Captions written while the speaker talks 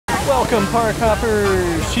Welcome, park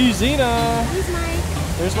hoppers. She's Zena. He's Mike.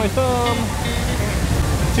 There's my thumb.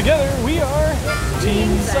 Together we are Team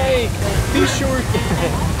Zike. Be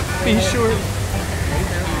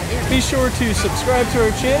sure to subscribe to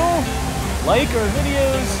our channel, like our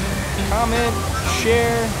videos, comment,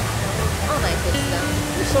 share. All that good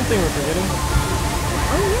stuff. There's something we're forgetting.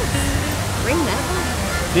 Oh yes. Ring that bell.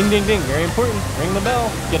 Ding, ding, ding. Very important. Ring the bell.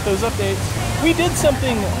 Get those updates. We did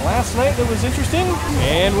something last night that was interesting,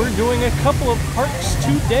 and we're doing a couple of parks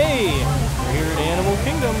today. We're here at Animal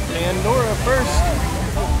Kingdom. Pandora first.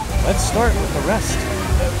 Let's start with the rest.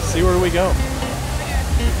 See where we go.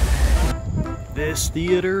 This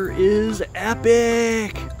theater is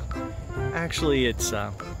epic. Actually, it's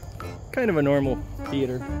kind of a normal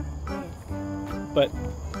theater, but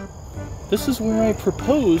this is where I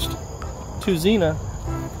proposed to Zena,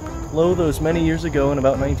 those many years ago in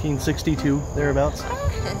about 1962, thereabouts.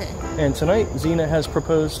 And tonight, Zena has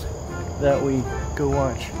proposed that we go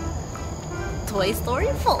watch Toy Story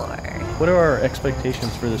 4. What are our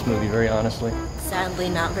expectations for this movie, very honestly? Sadly,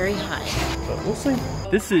 not very high. But we'll see.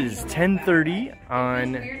 This is 10:30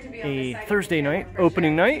 on a Thursday night,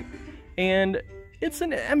 opening night, and it's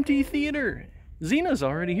an empty theater. Zena's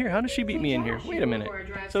already here. How does she beat me in here? Wait a minute.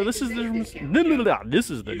 So this is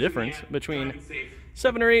the difference between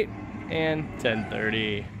 7 or 8 and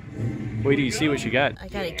 10:30. Wait till you see what you got. I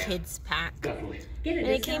got a kids pack, and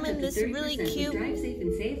it came in this really cute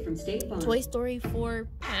Toy Story 4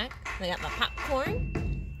 pack. I got my popcorn,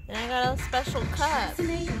 and I got a special cup.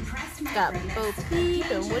 It's got Bo Peep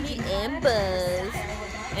and Woody and Buzz.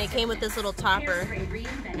 And it came with this little topper,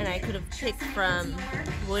 and I could have picked from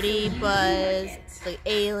Woody, Buzz, the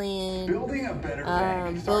alien,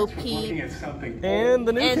 Bo Peep, and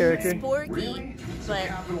the new character, Sporky. But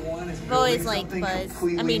I've always liked Buzz.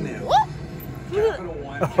 I mean, what?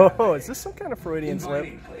 Oh, is this some kind of Freudian slip?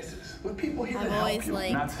 I've always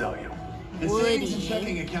liked Woody,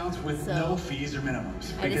 so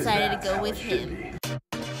I decided to go with him.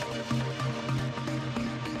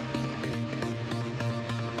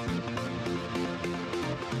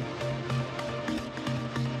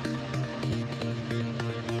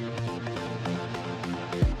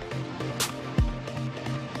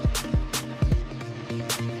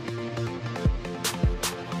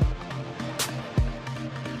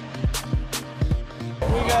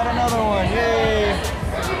 We got another one, yay!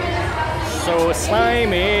 So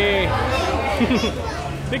slimy!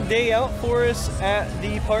 Big day out for us at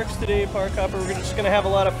the parks today, Park Hopper. We're just gonna have a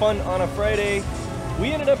lot of fun on a Friday.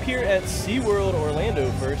 We ended up here at SeaWorld Orlando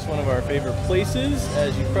first, one of our favorite places,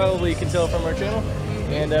 as you probably can tell from our channel.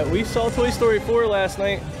 And we saw Toy Story 4 last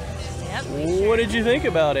night. Yep. What did you think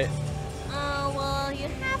about it? Well, you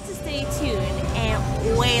have to stay tuned, and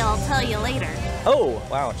I'll tell you later. Oh,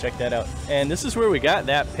 wow, check that out. And this is where we got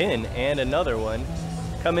that pin and another one.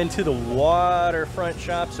 Come into the Waterfront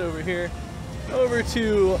Shoppes over here, over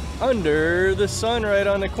to Under the Sun right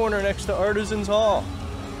on the corner next to Artisans Hall.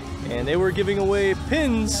 And they were giving away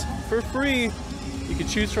pins for free. You could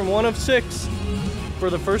choose from one of 6 for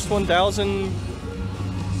the first 1,000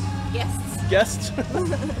 guests.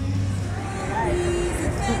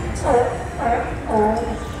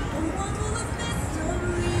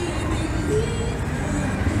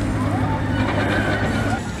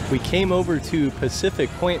 We came over to Pacific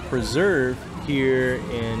Point Preserve here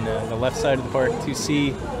in the left side of the park to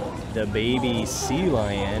see the baby sea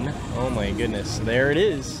lion. Oh my goodness, there it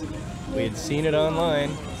is. We had seen it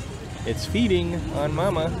online. It's feeding on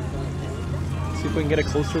Mama. Let's see if we can get a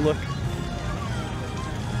closer look.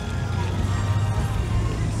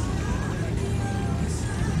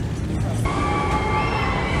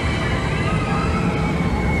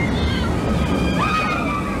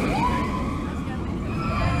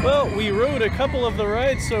 Well, we rode a couple of the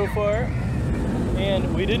rides so far,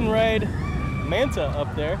 and we didn't ride Manta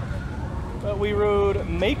up there, but we rode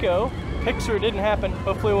Mako. Pixar didn't happen.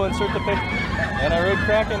 Hopefully we'll insert the pic. And I rode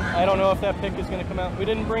Kraken. I don't know if that pic is going to come out. We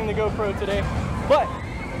didn't bring the GoPro today, but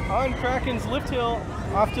on Kraken's lift hill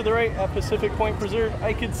off to the right at Pacific Point Preserve,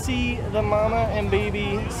 I could see the mama and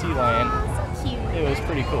baby sea lion. Oh, so cute. It was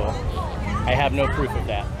pretty cool. I have no proof of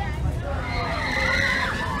that.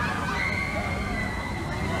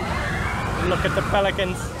 Look at the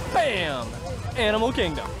pelicans. Bam! Animal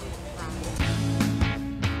Kingdom.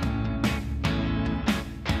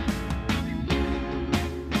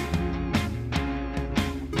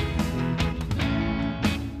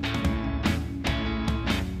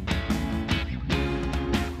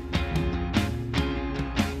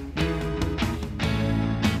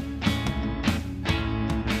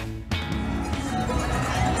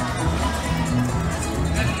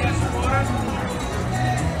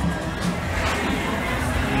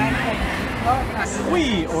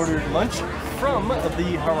 We ordered lunch from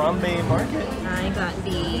the Harambe market. I got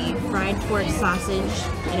the fried pork sausage,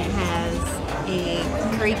 and it has a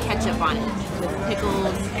curry ketchup on it with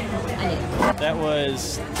pickles, onion. That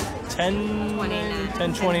was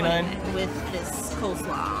 $10.29 with this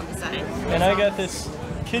coleslaw on the side. And I got this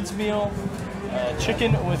kids meal,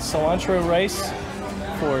 chicken with cilantro rice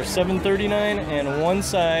for $7.39, and one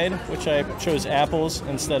side, which I chose apples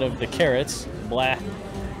instead of the carrots, blah.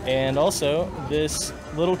 And also this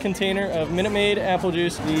little container of Minute Maid apple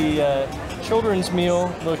juice. The children's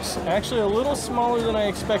meal looks actually a little smaller than I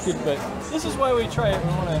expected, but this is why we try it. We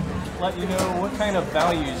want to let you know what kind of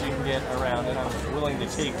values you can get around, and I'm willing to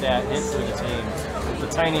take that hit for the team. The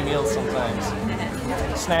tiny meals sometimes.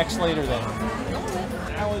 Snacks later then.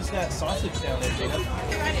 How is that sausage down there, Gina?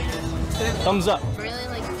 Thumbs up. I really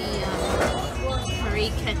like the curry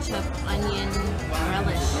ketchup onion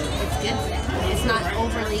relish. It's good. It's not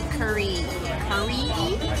overly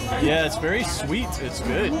curry-y. Yeah, it's very sweet. It's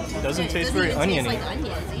good. It doesn't taste very oniony. It doesn't taste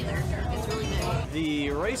like onions either. It's really good.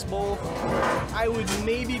 The rice bowl, I would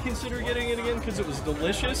maybe consider getting it again because it was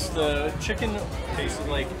delicious. The chicken tasted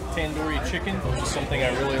like tandoori chicken, which is something I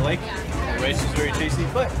really like. The rice is very tasty,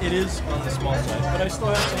 but it is on the small side. But I still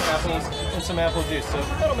have some apples and some apple juice, so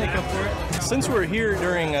that'll make up for it. Since we're here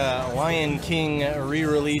during Lion King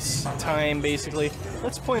re-release time, basically,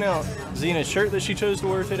 let's point out Zena's shirt that she chose to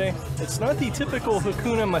wear today. It's not the typical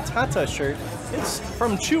Hakuna Matata shirt. It's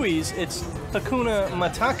from Chewy's. It's Hakuna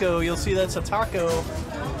Matako. You'll see that's a taco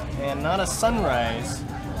and not a sunrise.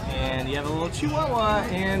 And you have a little chihuahua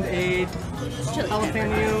and a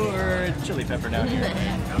jalapeno or chili pepper down here.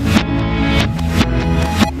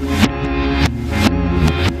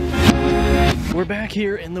 We're back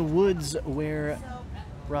here in the woods where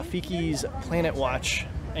Rafiki's Planet Watch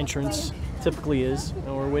entrance typically is,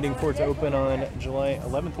 and we're waiting for it to open on July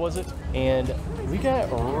 11th, was it? And we got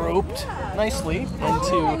roped nicely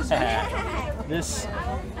into this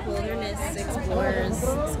Wilderness Explorers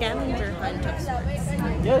scavenger hunt of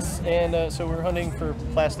sorts. Yes, and so we're hunting for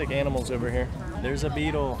plastic animals over here. There's a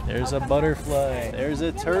beetle, there's a butterfly, there's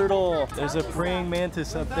a turtle, there's a praying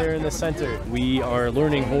mantis up there in the center. We are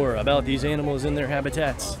learning more about these animals in their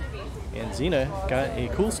habitats. And Zena got a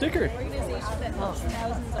cool sticker. And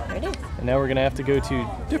now we're gonna have to go to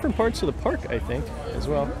different parts of the park, I think, as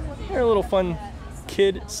well. There are little fun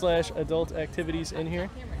kid/adult activities in here.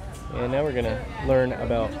 And now we're gonna learn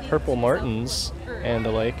about purple martins and the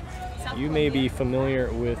like. You may be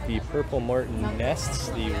familiar with the purple martin nests,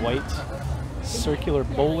 the white circular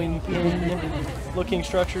bowling pin looking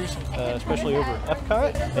structures, especially over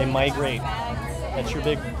Epcot. They migrate. That's your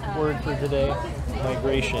big word for today.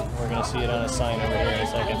 Migration. We're going to see it on a sign over here in a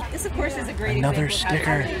second. This, of course, is a great Another example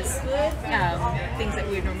sticker. Of things that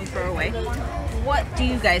we would normally throw away. What do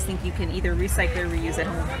you guys think you can either recycle or reuse at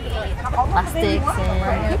home? Plastics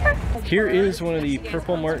and paper. Here is one of the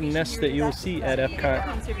purple martin nests that you'll see at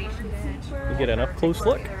Epcot. You get an up-close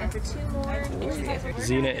look.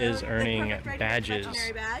 Zena is earning badges.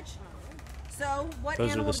 So what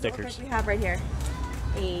Those are the stickers. We have right here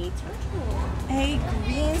A turtle. a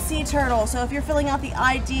green sea turtle. So if you're filling out the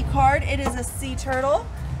ID card, it is a sea turtle.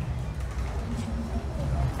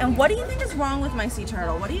 And what do you think is wrong with my sea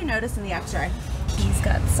turtle? What do you notice in the X-ray? He's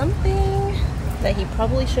got something that he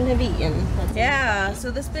probably shouldn't have eaten. Yeah, so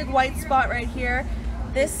this big white spot right here,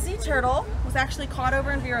 this sea turtle was actually caught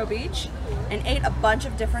over in Vero Beach and ate a bunch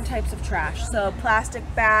of different types of trash. So plastic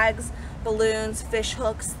bags, balloons, fish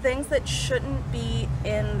hooks, things that shouldn't be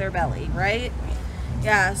in their belly, right?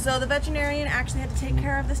 Yeah, so the veterinarian actually had to take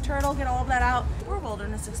care of this turtle, get all of that out. We're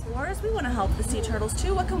wilderness explorers. We want to help the sea turtles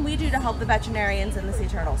too. What can we do to help the veterinarians and the sea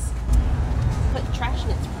turtles? Put trash in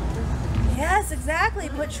its proper place. Yes, exactly.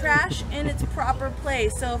 Put trash in its proper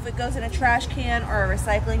place. So if it goes in a trash can or a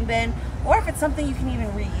recycling bin, or if it's something you can even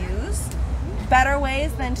reuse, better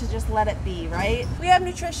ways than to just let it be, right? We have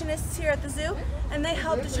nutritionists here at the zoo, and they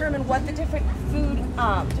help determine what the different food,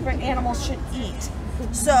 different animals should eat.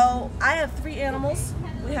 So I have 3 animals.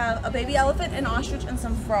 We have a baby elephant, an ostrich, and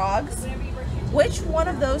some frogs. Which one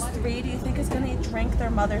of those 3 do you think is going to drink their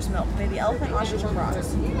mother's milk? Baby elephant, ostrich, or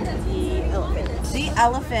frogs? The elephant. The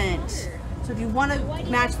elephant. So if you want to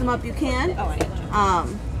match them up, you can. Oh, I got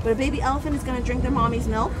you. But a baby elephant is going to drink their mommy's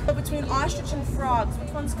milk. So between ostrich and frogs, which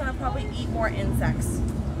one's going to probably eat more insects?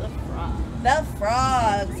 The frog. The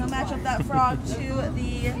frog. So match up that frog to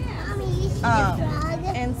the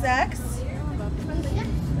insects.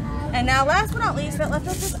 And now last but not least, that left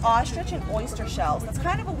us with ostrich and oyster shells. That's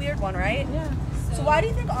kind of a weird one, right? Yeah. So why do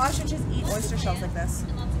you think ostriches eat oyster shells like this?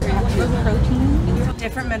 Protein.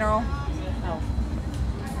 Different mineral. Oh.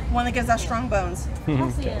 One that gives us strong bones.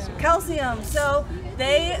 Calcium. So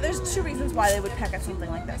there's 2 reasons why they would peck at something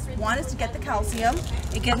like this. One is to get the calcium.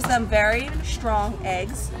 It gives them very strong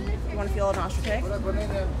eggs. You want to feel an ostrich egg?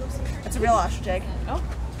 It's a real ostrich egg. Oh.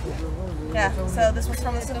 Yeah, so this was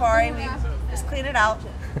from the safari. We just cleaned it out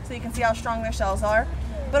so you can see how strong their shells are.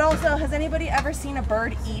 But also, has anybody ever seen a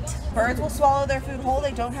bird eat? Birds will swallow their food whole.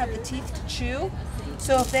 They don't have the teeth to chew.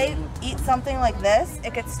 So if they eat something like this,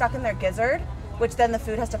 it gets stuck in their gizzard, which then the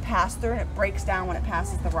food has to pass through, and it breaks down when it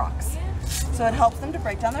passes the rocks. So it helps them to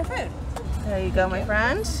break down their food. There you go, my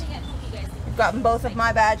friend. You've gotten both of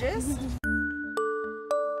my badges.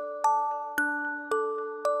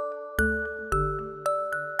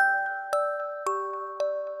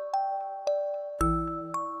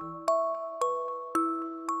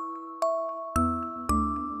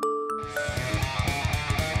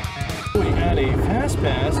 We got a fast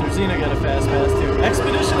pass, or Zena got a fast pass to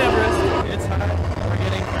Expedition Everest. It's hot. We're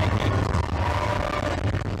getting cranky.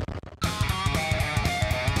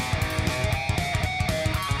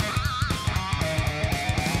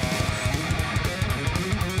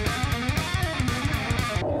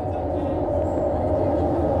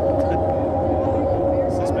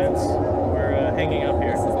 Suspense. We're hanging up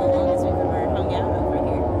here. This is the longest we've ever hung out over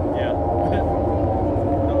here. Yeah.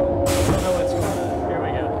 Oh, it's here we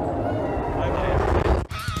go.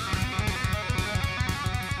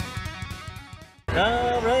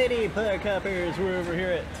 Alrighty, park hoppers, we're over here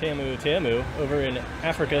at Tamu over in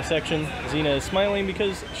Africa section. Zena is smiling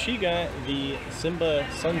because she got the Simba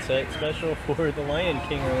Sunset special for the Lion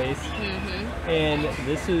King release. And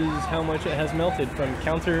this is how much it has melted from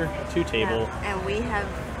counter to table. Yeah, and we have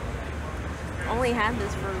only had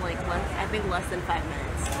this for like less than 5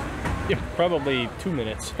 minutes. Yeah, probably 2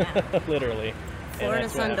 minutes, literally. Florida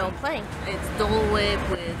Sun don't play. It's Dole Whip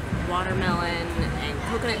with watermelon and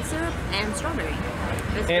coconut syrup and strawberry.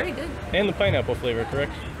 It's very good. And the pineapple flavor,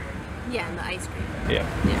 correct? Yeah, and the ice cream. Yeah.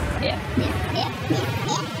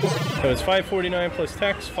 So it's $5.49 plus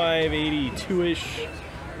tax, $5.82-ish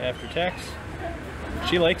after tax.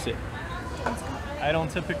 She likes it. I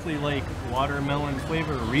don't typically like watermelon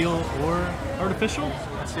flavor, real or artificial.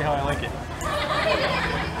 Let's see how I like it.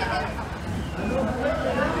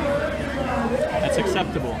 That's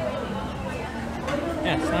acceptable.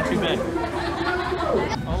 Yeah, it's not too bad.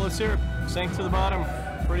 Olive syrup sank to the bottom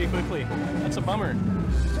pretty quickly. That's a bummer.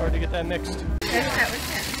 It's hard to get that mixed.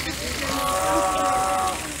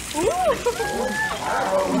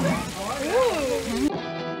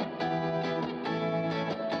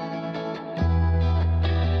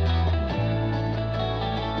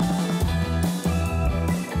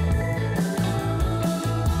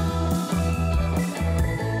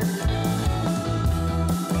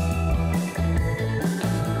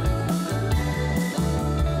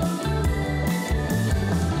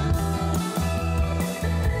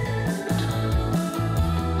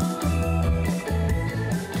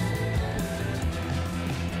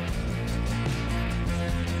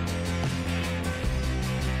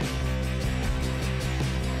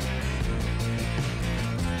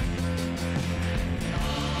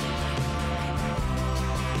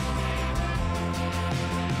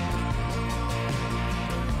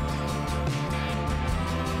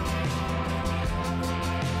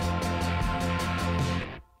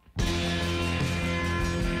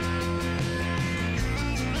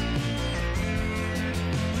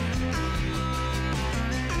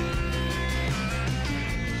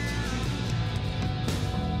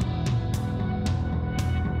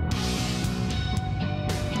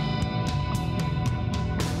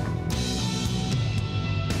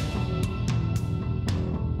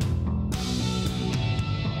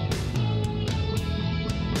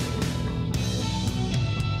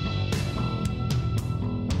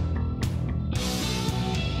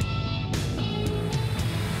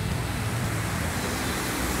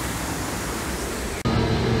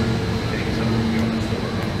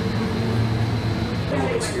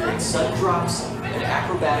 Sudden drops and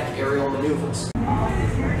acrobatic aerial maneuvers.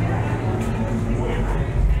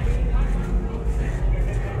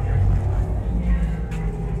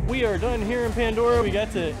 We are done here in Pandora. We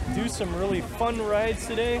got to do some really fun rides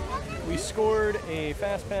today. We scored a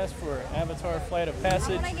fast pass for Avatar Flight of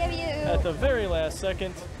Passage at the very last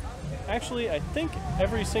second. Actually, I think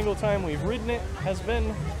every single time we've ridden it has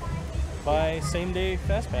been by same day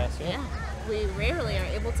fast pass. Yeah. We rarely are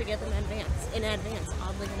able to get them in advance,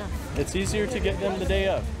 oddly enough. It's easier to get them the day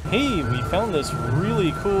of. Hey, we found this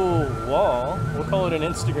really cool wall. We'll call it an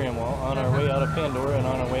Instagram wall on our way out of Pandora and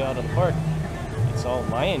on our way out of the park. It's all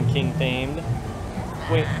Lion King themed.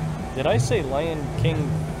 Wait, did I say Lion King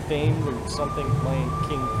themed or something? Lion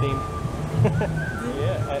King themed? Yeah.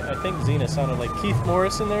 Yeah, I think Xena sounded like Keith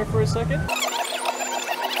Morrison there for a second.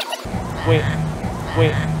 Wait.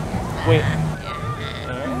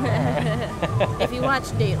 If you watch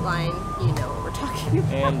Dateline, you know what we're talking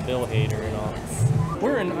about. And Bill Hader and all. Yes.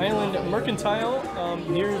 We're in Island Mercantile,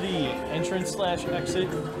 near the entrance/exit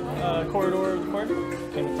corridor of the park.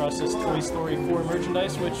 Came across this Toy Story 4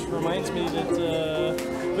 merchandise, which reminds me that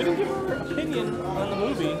we didn't give our opinion on the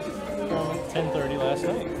movie from 10:30 last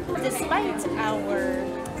night. Despite our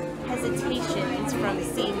hesitations from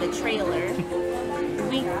seeing the trailer,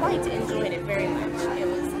 we quite enjoyed it very much. It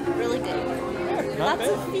was really good. Lots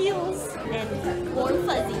of feels and warm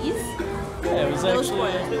fuzzies. Yeah, it was No actually...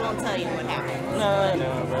 spoilers, we won't tell you what happens.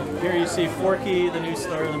 No, but here you see Forky, the new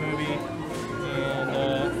star of the movie,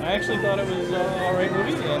 and I actually thought it was an alright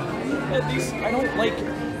movie, and at least I don't like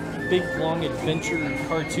big, long adventure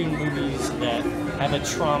cartoon movies that have a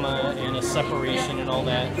trauma and a separation and all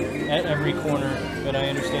that at every corner, but I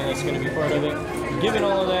understand that's going to be part of it. Given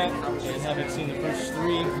all of that, and having seen the first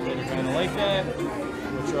three that are kind of like that,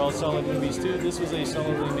 which are all solid movies too, this was a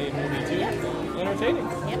solidly made movie too. Yep. Entertaining.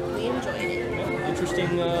 Yep, we enjoyed it. Yeah,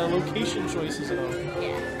 interesting location choices and all.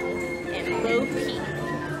 Yeah. And Bo Peep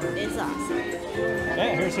is awesome.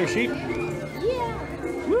 Yeah, here's her sheep.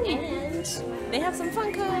 Yeah. Woo. And they have some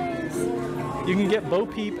Funkos. You can get Bo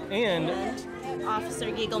Peep and Officer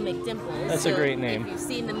Giggle McDimples. That's a great name. If you've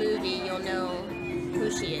seen the movie, you'll know who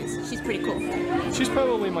she is. She's pretty cool. she's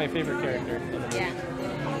probably my favorite character in the movie.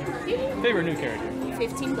 Yeah. Favorite new character.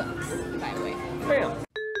 $15, by the way. Bam!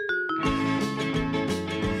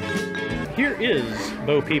 Here is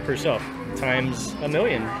Bo Peep herself, times a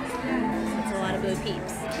million. That's a lot of Bo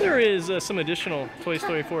Peeps. There is some additional Toy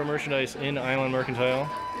Story 4 merchandise in Island Mercantile.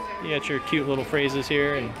 You got your cute little phrases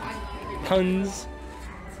here and puns.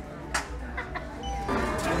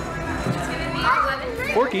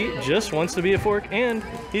 Forky just wants to be a fork, and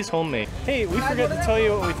he's homemade. Hey, we forgot to tell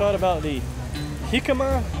you what we thought about the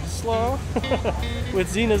jicama slaw with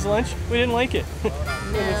Xena's lunch. We didn't like it.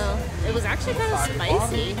 No, it was actually kind of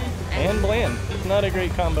spicy. And bland. Not a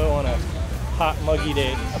great combo on a hot, muggy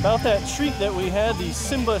day. About that treat that we had, the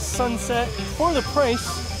Simba Sunset, for the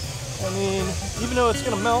price, I mean, even though it's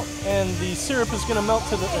going to melt and the syrup is going to melt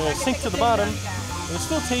to the sink to the bottom, it's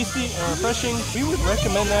still tasty and refreshing. We would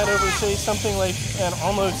recommend that over, say, something like an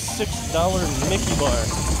almost $6 Mickey bar.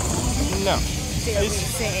 No.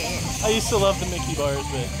 I used to love the Mickey bars,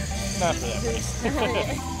 but not for that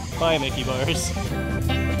price. Buy Mickey bars.